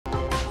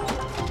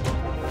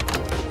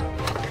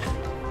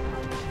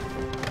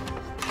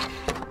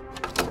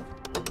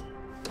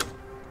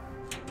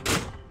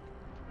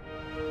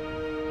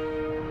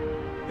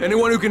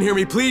Anyone who can hear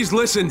me, please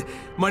listen.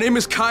 My name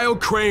is Kyle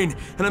Crane,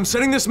 and I'm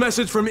sending this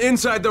message from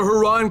inside the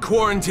Haran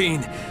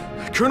quarantine.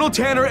 Colonel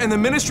Tanner and the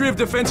Ministry of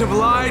Defense have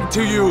lied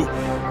to you.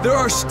 There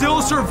are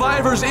still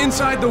survivors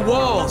inside the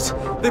walls.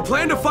 They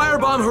plan to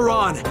firebomb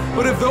Haran,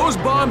 but if those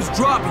bombs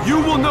drop, you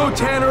will know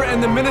Tanner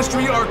and the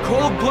Ministry are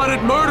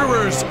cold-blooded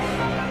murderers.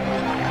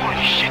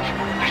 Holy shit!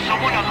 There's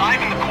someone alive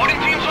in the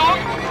quarantine zone?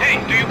 Hey,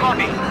 do you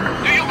copy?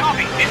 Do you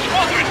copy? It's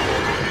Squadron!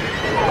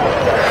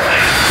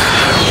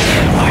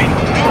 I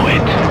knew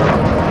it!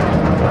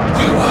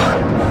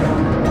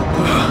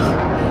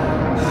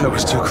 That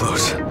was too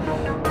close.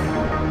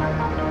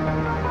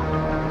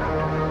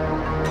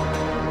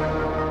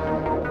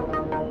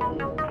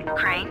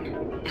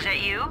 Is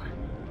that you?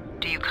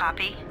 Do you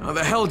copy? How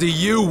the hell do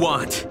you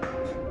want?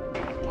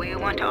 We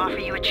want to offer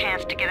you a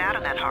chance to get out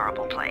of that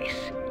horrible place.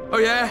 Oh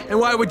yeah? And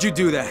why would you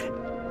do that?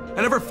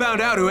 I never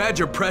found out who had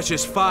your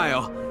precious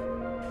file.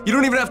 You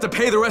don't even have to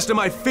pay the rest of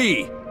my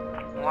fee.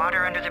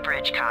 Water under the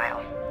bridge,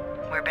 Kyle.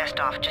 We're best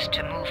off just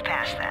to move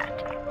past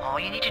that. All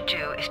you need to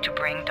do is to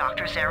bring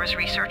Dr. Zara's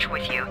research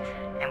with you,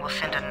 and we'll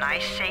send a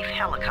nice, safe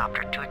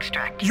helicopter to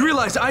extract you. You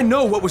realize I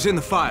know what was in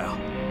the file.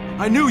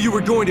 I knew you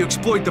were going to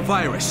exploit the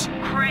virus.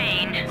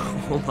 Crane!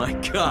 Oh my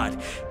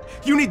god.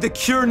 You need the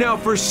cure now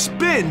for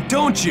spin,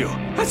 don't you?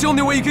 That's the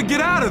only way you could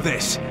get out of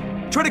this.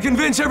 Try to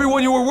convince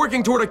everyone you were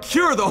working toward a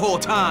cure the whole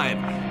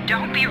time.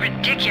 Don't be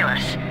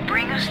ridiculous.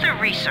 Bring us the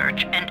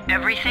research and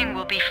everything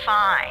will be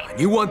fine.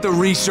 You want the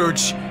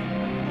research?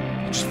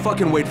 Just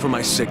fucking wait for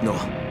my signal.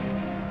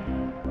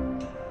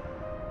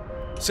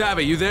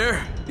 Savvy, you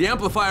there? The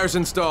amplifier's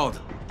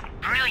installed.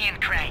 Brilliant,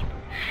 Crane.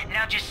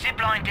 Now just zip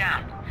line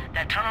down.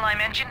 That tunnel I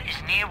mentioned is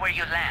near where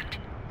you land.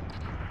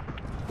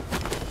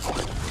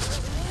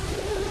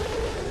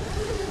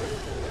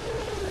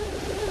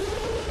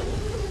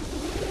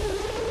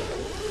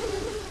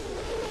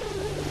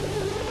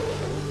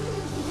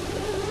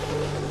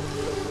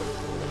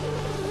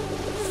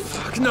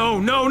 Fuck, no,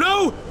 no,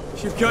 no!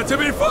 You've got to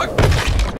be fucked!